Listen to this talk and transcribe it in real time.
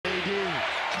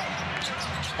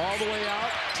All the way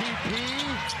out, TP,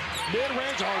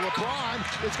 mid-range. Oh, LeBron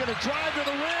is going to drive to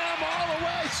the rim all the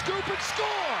way, scoop and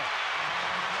score.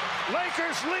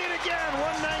 Lakers lead again,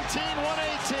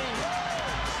 119-118.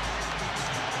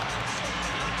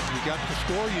 You got the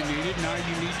score you needed, now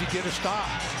you need to get a stop.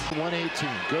 118,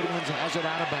 Goodwin has it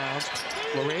out of bounds.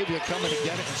 Laravia coming to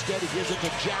get it, instead he gives it to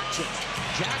Jackson.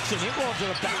 Jackson, he goes to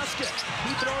the basket.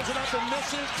 He throws it up and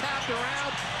misses, tapped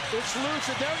around. It's loose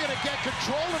and they're gonna get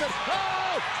control of it.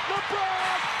 Oh,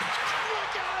 LeBron,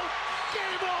 look out,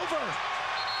 game over.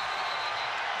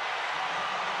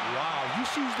 Wow, you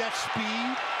see that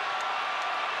speed?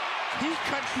 He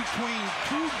cut between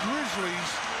two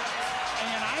Grizzlies,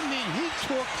 and I mean, he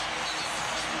took.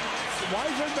 Why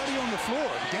is everybody on the floor?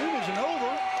 The game isn't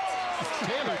over.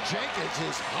 Taylor Jenkins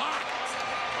is hot.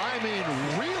 I mean,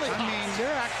 really hot. I mean,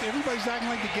 everybody's acting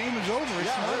like the game is over.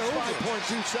 It's not over.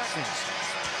 5.2 seconds.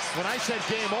 When I said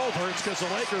game over, it's because the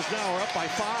Lakers now are up by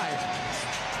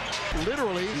 5.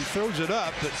 Literally. He throws it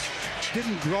up, but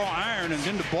didn't draw iron, and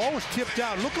then the ball was tipped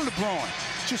out. Look at LeBron.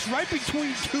 Just right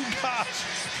between two guys,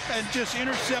 and just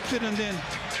intercepted, and then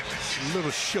a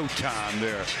little showtime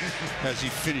there as he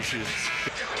finishes.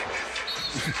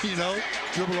 You know,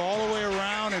 dribble all the way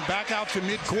around and back out to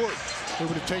midcourt. They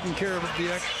would have taken care of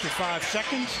the extra 5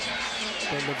 seconds.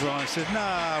 But LeBron said,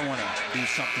 nah, I want to do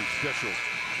something special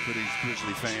for these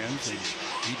Grizzly fans. And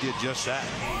he did just that.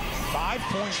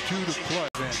 5.2 to play.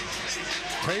 And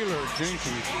Taylor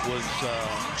Jenkins was,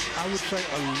 I would say,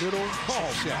 a little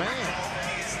sad. Man.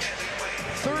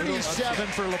 37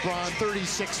 for LeBron,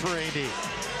 36 for AD.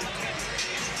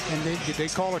 And they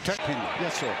call a tech opinion.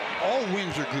 Yes, sir. All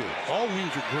wins are good. All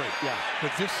wins are great. Yeah.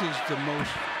 But this is the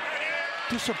most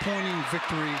disappointing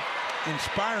victory,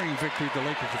 inspiring victory the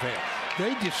Lakers have had.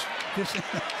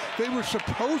 They were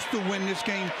supposed to win this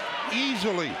game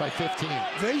easily. By 15.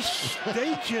 They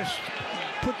just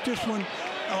put this one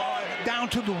down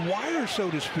to the wire, so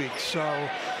to speak. So,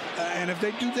 and if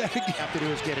they do that again. Have to do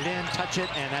is get it in, touch it,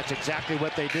 and that's exactly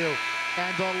what they do.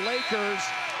 And the Lakers,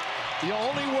 the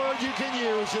only word you can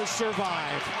use is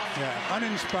survive. Yeah,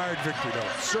 uninspired victory, though.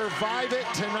 Survive it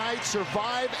tonight,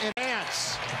 survive and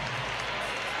dance.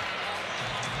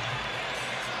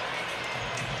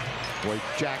 Boy,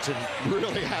 Jackson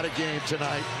really had a game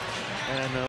tonight. And